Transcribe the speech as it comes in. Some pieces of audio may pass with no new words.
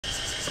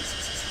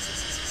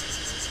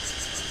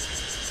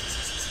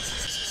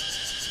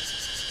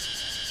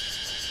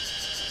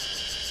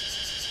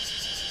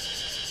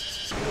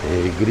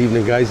Okay, good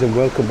evening guys and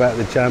welcome back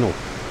to the channel.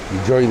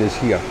 You join us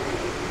here,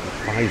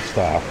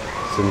 5-star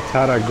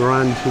Santara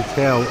Grand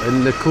Hotel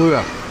in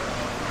Nuklua.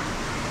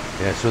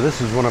 Yeah, so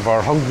this is one of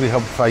our Hungry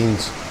Hub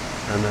finds,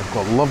 and they've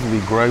got lovely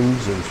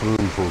grounds and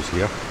swimming pools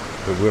here,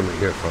 but we're not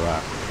here for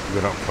that.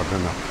 We're up for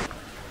dinner.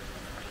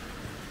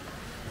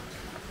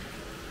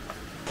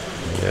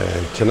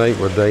 Yeah, tonight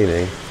we're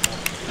dining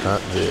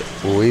at the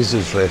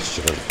Oasis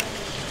restaurant.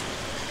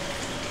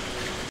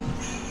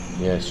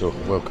 Yeah, so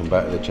welcome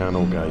back to the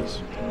channel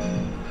guys.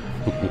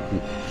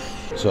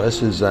 So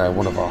this is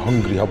one of our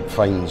Hungry Hub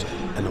finds,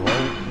 and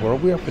we're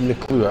way up in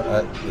Nuklua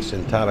at the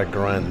Santara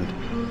Grand,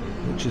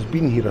 which has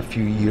been here a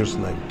few years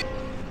now.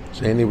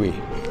 So anyway,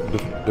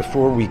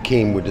 before we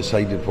came we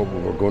decided what we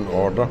were going to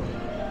order,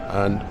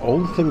 and all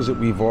the things that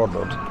we've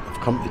ordered have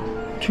come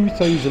to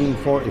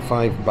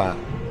 2,045 baht.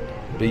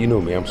 But you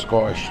know me, I'm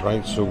Scottish,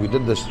 right? So we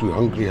did this through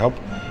Hungry Hub,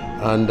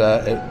 and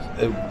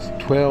it was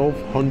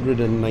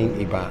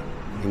 1,290 baht,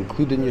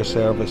 including your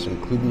service,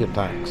 including your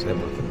tax,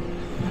 everything.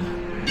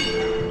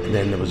 And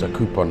then there was a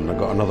coupon, and I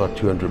got another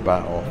 200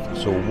 baht off,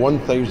 so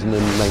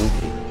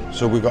 1,090.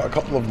 So we got a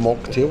couple of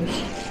mocktails.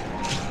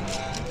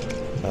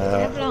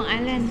 Long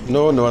Island?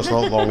 No, it's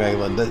not Long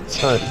Island.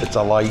 It's a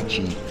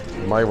lychee.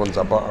 My one's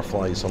a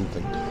butterfly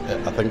something.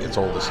 I think it's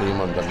all the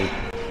same underneath.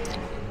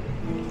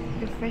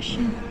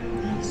 Refreshing.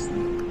 Nice.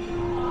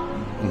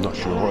 I'm not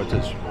sure what it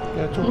is.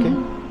 Yeah, it's okay.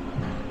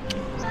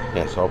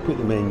 Yeah, so I'll put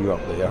the menu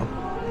up there.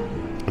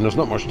 And there's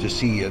not much to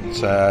see.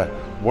 It's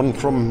one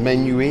from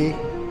menu A,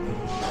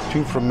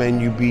 2 from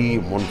menu B,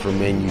 1 from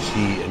menu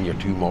C, and your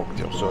 2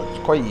 mocktails. So it's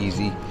quite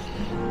easy.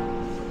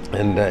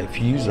 And if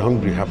you use the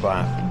Hungry Hub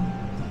app,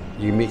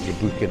 you make your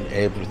booking,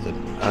 everything,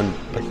 and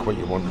pick what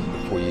you want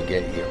before you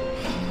get here.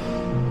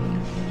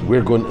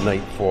 We're going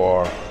tonight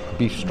for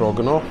beef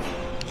stroganoff,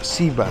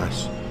 sea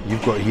bass.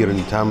 You've got here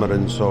in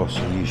tamarind sauce.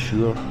 Are you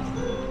sure?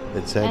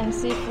 It said. And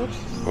seafood.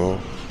 Oh.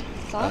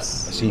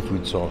 Sauce. A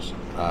seafood sauce.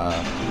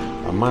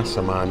 A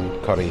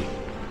massaman curry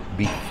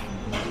beef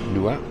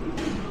nua,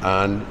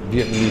 and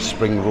Vietnamese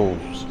spring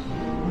rolls,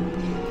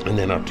 and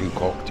then our 2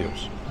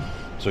 cocktails.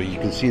 So you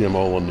can see them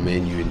all on the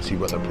menu and see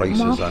what the price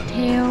is at.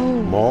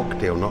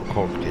 Mocktail, not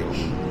cocktail.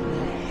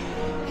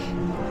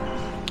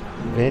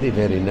 Very,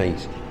 very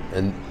nice.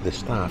 And the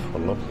staff are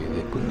lovely.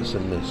 They put us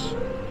in this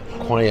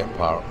quiet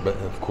part, but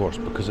of course,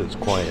 because it's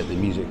quiet, the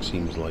music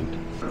seems loud.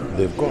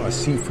 They've got a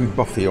seafood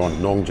buffet on.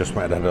 Nong just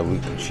went and had a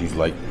look, and she's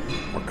like,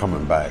 we're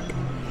coming back.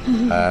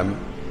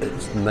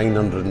 It's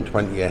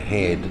 920 a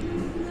head,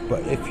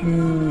 but if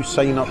you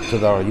sign up to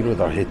their, you know,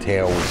 their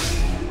hotel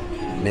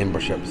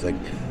membership thing,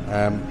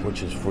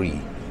 which is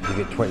free, you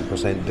get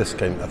 20%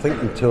 discount, I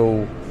think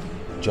until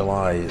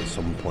July at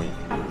some point.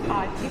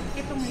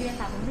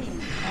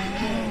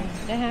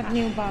 They have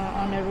new bar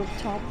on the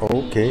rooftop.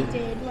 Okay.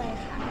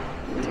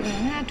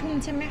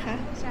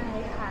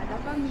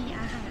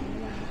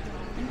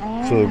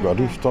 So they've got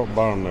a rooftop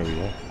bar now,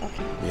 yeah?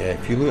 Okay. Yeah,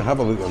 if you have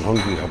a look on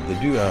Hungry Hub, they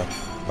do a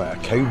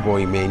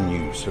cowboy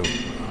menu, so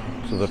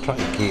they're trying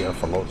to cater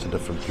for lots of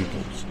different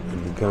people.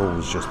 And the girl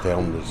was just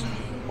telling us,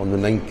 on the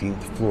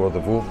 19th floor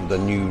they've opened a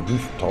new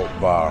rooftop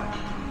bar.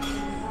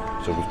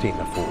 So we've taken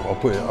a photo.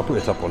 I'll put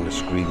it up on the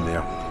screen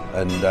there.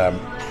 And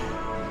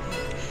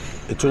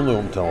it's only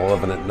open till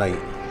 11 at night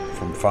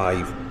from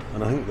 5,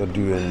 and I think they're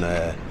doing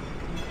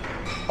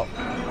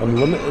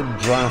unlimited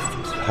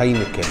draft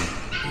Heineken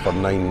for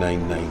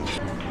 999.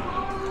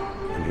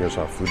 And here's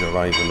our food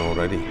arriving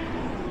already.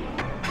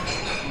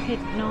 ผ็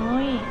ดน้อ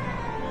ย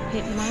เ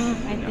ผ็ดมาก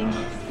I think.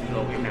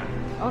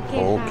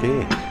 Okay,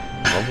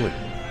 lovely.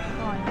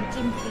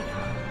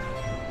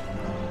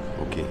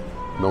 Okay,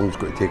 Nong's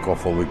got to take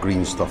off all the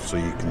green stuff so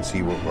you can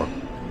see what we're...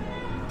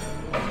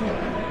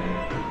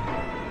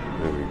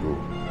 There we go.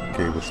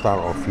 Okay, we'll start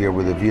off here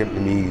with the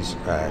Vietnamese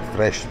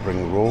fresh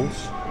spring rolls.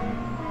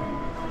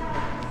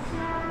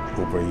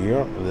 Over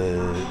here, the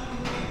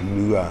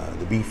nua,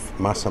 the beef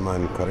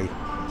massaman curry.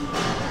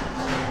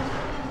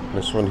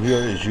 This one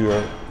here is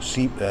your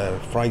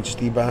fried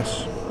sea bass,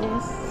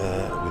 Yes.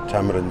 with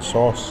tamarind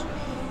sauce.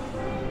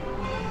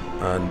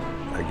 And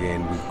again,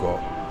 we've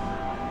got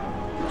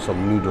some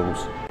noodles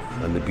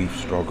and the beef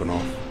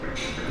stroganoff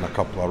and a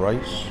couple of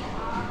rice.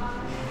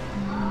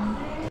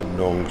 And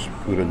Nong's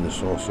pouring the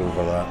sauce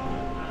over that.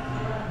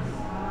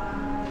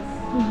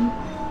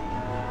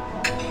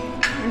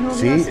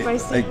 See,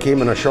 it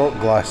came in a shot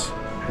glass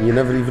and you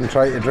never even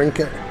tried to drink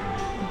it.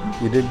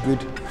 You did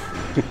good.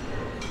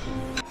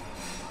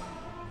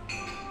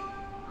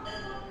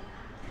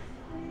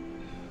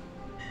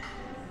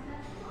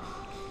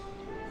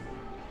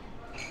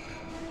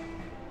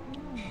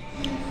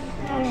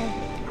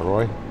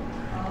 Roy?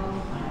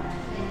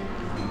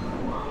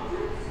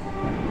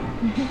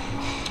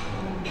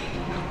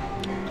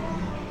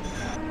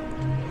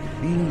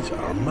 These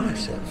are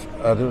massive.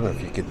 I don't know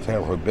if you can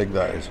tell how big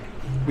that is.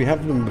 We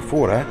have them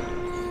before,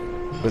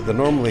 but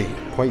they're normally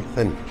quite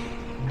thin.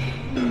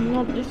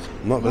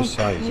 Not this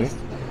size, This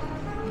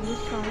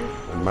size.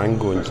 And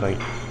mango inside.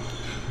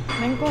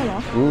 Mango,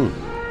 no?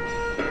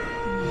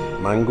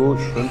 Mango,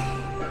 shrimp.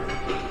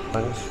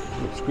 Nice.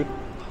 Looks good.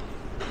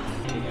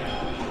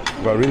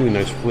 Got a really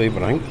nice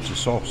flavour. I think it's a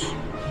sauce.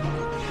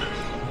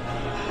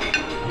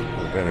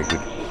 Very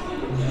good.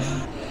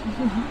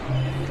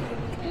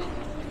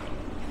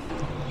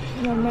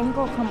 Your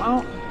mango come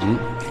out.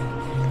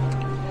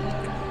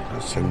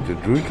 That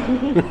sounded rude.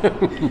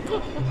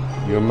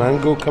 Your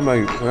mango come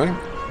out, right?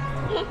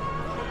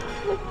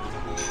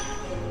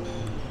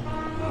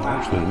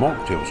 Actually, the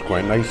mocktail's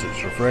quite nice.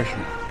 It's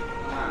refreshing.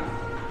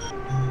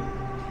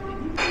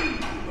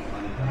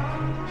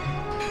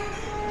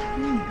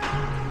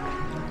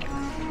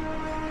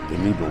 The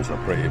noodles are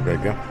pretty big,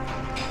 huh?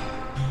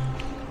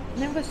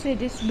 Never see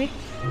this big.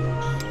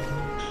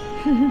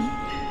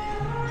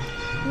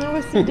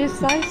 Never see this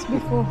size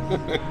before.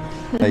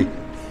 Hey,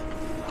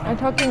 I'm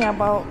talking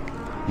about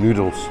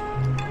noodles.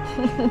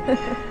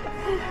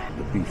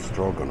 The beef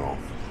stroganoff.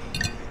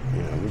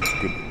 Yeah, it looks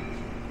good.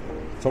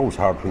 It's always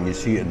hard when you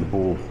see it in the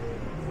bowl.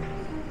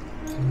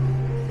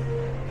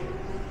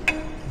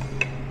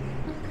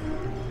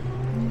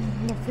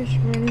 the fish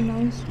really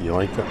nice. You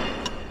like it?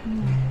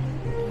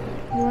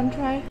 You want to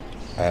try?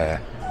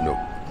 No.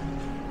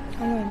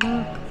 อร่อยมา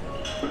ก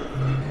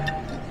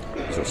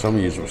So some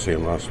of you were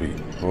saying last week,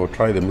 oh,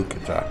 try the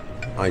mukata.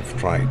 I've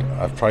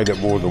tried it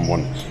more than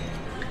once.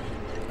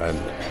 And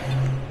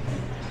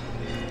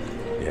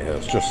yeah,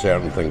 there's just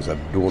certain things I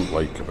don't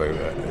like about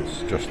it. It's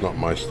just not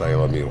my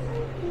style of meal.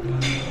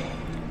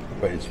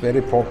 But it's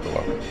very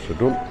popular, so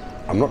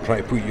I'm not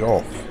trying to put you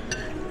off.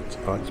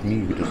 It's me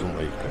who doesn't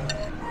like it.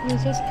 You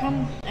just come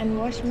and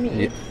watch me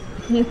eat.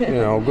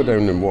 Yeah, I'll go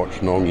down and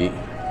watch Nong eat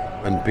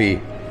and pay.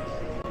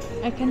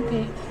 I can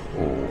pay.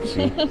 Oh,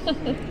 see?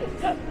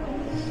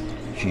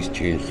 She's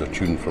changed her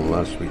tune from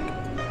last week.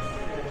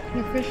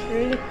 The fish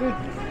really good.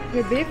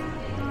 Your beef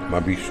My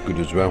beef's good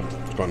as well.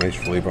 It's got a nice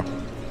flavour.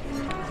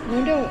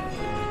 noodle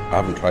I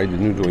haven't tried the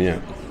noodle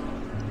yet.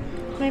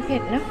 ไม่เผ็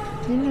ดนะ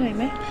นิดหน่อยไ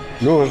หม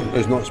No,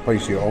 it's not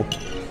spicy at all.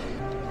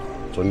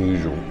 It's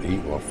unusual to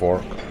eat with a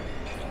fork.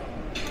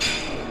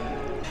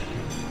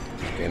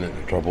 Getting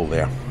into trouble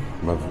there.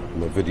 My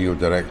video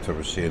director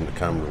was saying the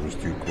camera was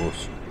too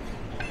close.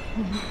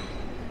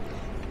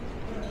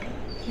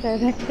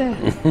 Director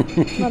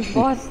not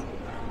boss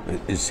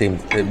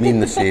It mean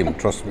the same,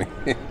 trust me.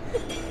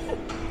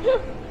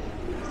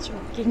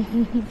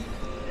 joking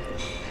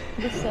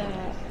this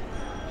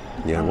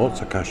Yeah,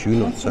 lots of cashew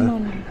nuts, eh?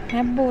 maximum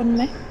have bone ไห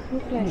ม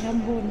look like have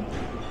bone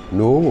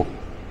No,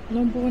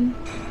 no bone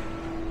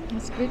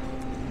that's good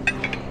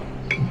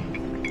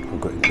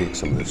I've got to take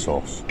some of the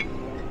sauce.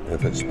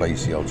 If it's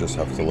spicy, I'll just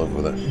have to live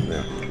with it.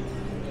 There.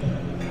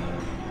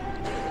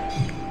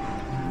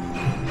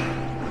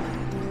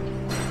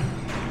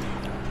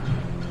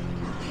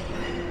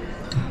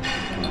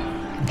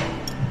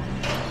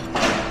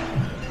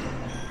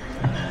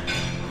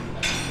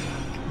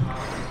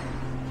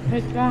 ผ็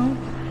ดกลาง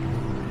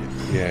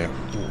Yeah.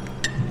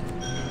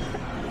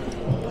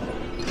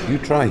 You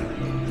try.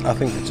 I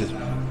think it's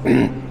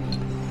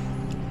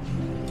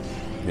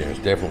yeah,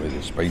 it's definitely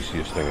the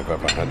spiciest thing I've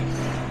ever had.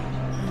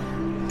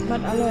 มั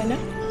นอร่อยนะ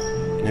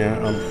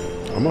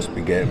Yeah, I must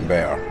be getting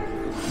better.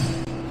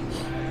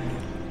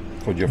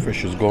 But your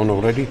fish is gone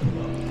already?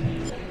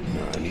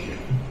 No, I need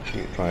to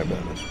try a bit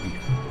of this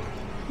beef.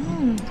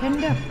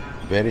 tender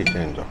Very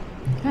tender.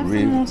 have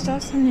Really. some more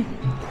sauce in it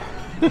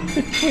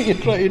What you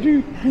try to do?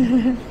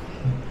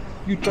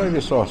 You try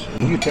the sauce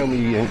and you tell me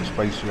you think it's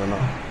spicy or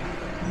not.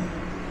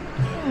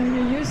 oh,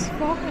 you use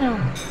fork now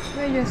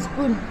where your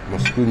spoon My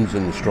spoon's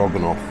in the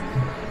stroganoff.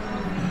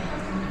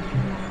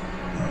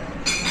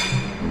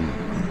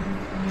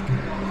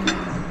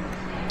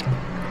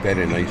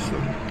 Very nice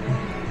though.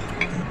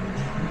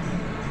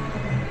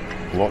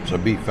 Lots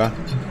of beef, huh?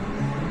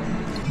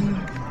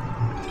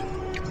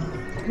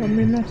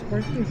 not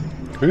spicy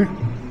Hey?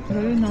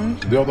 very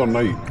nice The other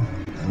night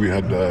we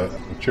had a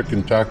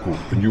chicken taco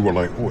and you were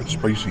like, oh, it's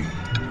spicy.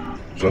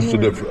 So that's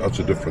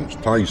the difference.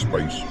 Thai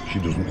spice, she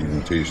doesn't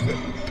even taste it.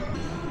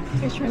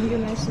 which one you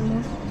like the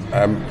most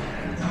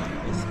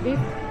it's beef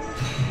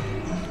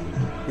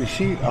You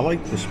see, I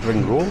like the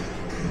spring roll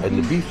and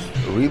the beef's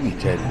really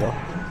tender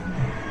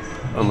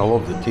and I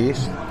love the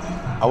taste.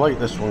 I like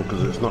this one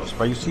because it's not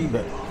spicy,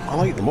 but I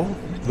like them all.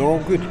 They're all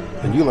good.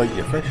 And you like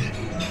your fish.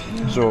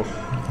 So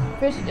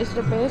fish is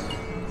the best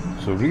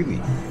really,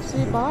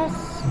 sea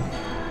bass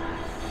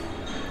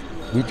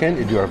we tend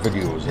to do our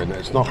videos and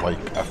it's not like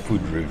a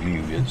food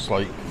review. It's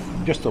like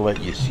just to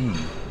let you see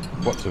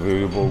what's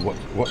available,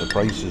 what the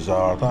prices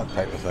are, that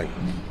type of thing.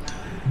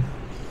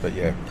 But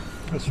yeah,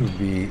 this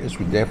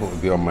would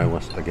definitely be on my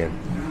list again.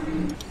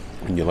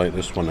 And you like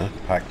this one, eh?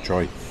 Pak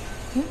choy.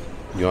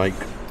 You like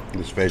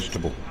this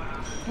vegetable.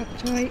 Pak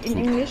choy in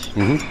English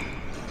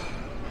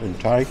In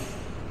Thai?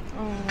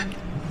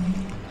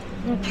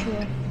 not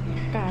sure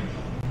กาด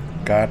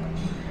Kat.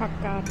 ผัก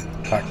กาด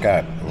Pak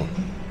kat. Oh.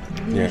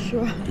 not Yeah.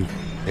 sure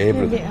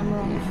Everything. maybe I'm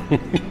wrong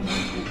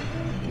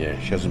Yeah,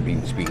 she hasn't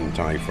been speaking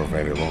Thai for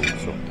very long,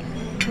 so.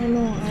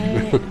 no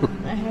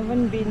I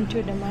haven't been to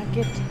the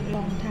market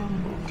long time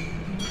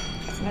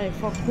like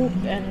for cook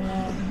and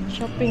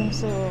shopping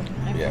so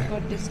I Yeah.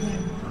 forgot this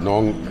name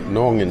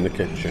Nong in the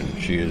kitchen.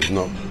 She is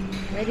not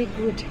very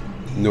good.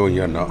 No,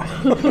 you're not.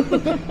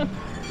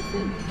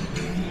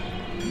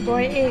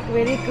 Boiled egg,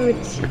 very good.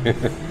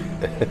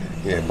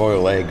 Yeah,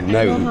 boil egg I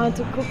know now. how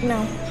to cook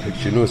now.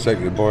 She knows how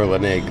to boil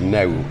an egg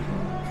now.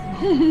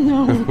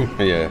 No.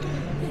 Yeah,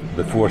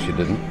 before she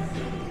didn't.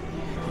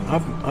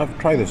 I've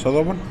tried this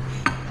other one,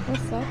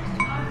 What's that?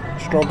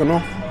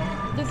 stroganoff.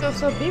 This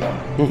also beef?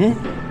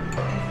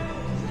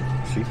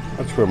 See,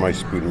 that's where my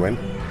spoon went.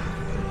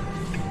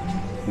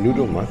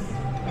 Noodle now.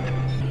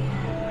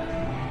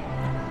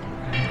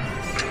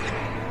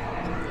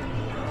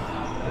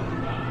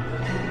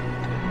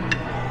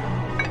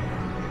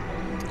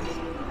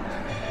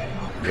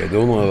 Yeah, the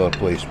only other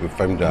place we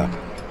found a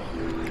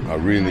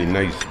really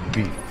nice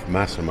beef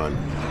massaman.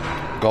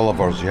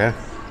 Gulliver's, yeah?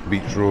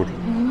 Beach Road.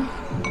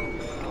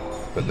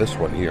 But this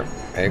one here,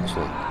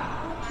 excellent.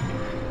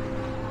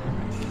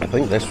 I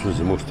think this was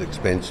the most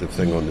expensive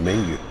thing on the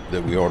menu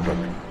that we ordered.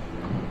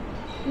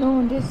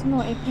 No, this is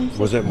not expensive.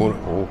 Was it more?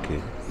 Oh,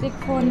 okay.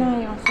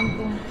 649 or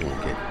something.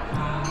 Okay.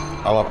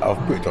 I'll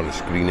put it on the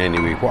screen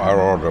anyway, what our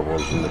order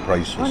was and the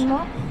prices. One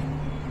more?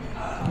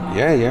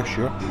 Yeah,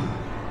 sure.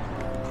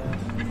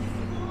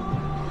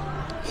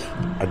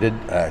 I did,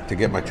 to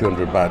get my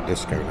 200 baht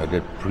discount, I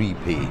did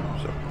prepay,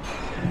 so.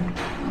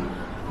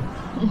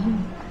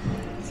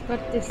 It's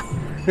got this.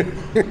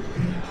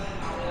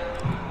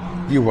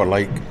 You were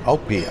like, I'll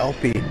pay,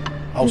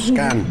 I'll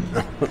scan,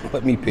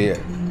 let me pay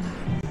it.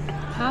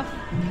 Half?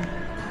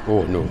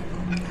 Oh no,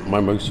 my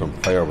mouth's on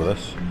fire with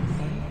this.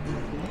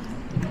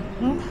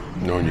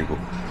 No, on you go.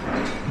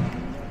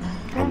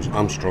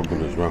 I'm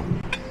struggling as well.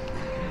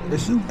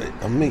 This is,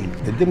 I mean,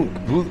 it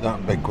didn't look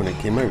that big when it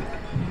came out,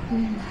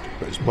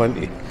 but it's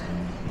plenty.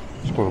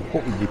 So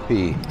what would you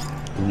pay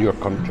in your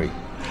country,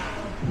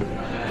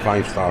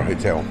 5-star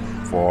hotel,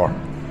 for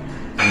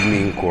 3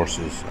 main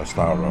courses, a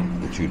starter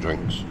and 2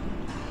 drinks?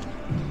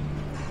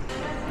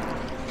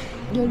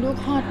 You look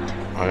hot.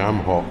 I am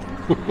hot.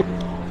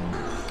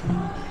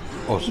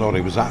 Oh,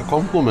 sorry, was that a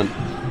compliment?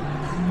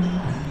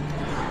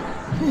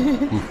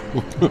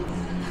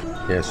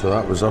 Yeah, so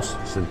that was us,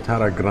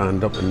 Santara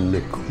Grand up in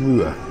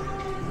Nuklua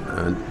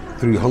and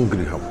through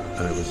Hungry Hub,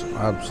 and it was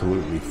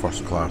absolutely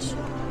first class.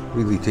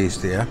 Really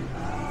tasty, yeah?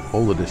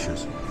 All the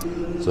dishes.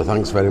 So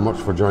thanks very much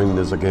for joining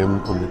us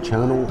again on the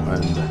channel,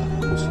 and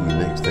we'll see you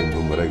next time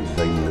when we're out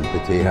dining in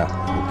Pattaya.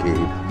 Okay,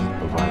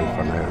 bye-bye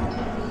for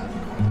now.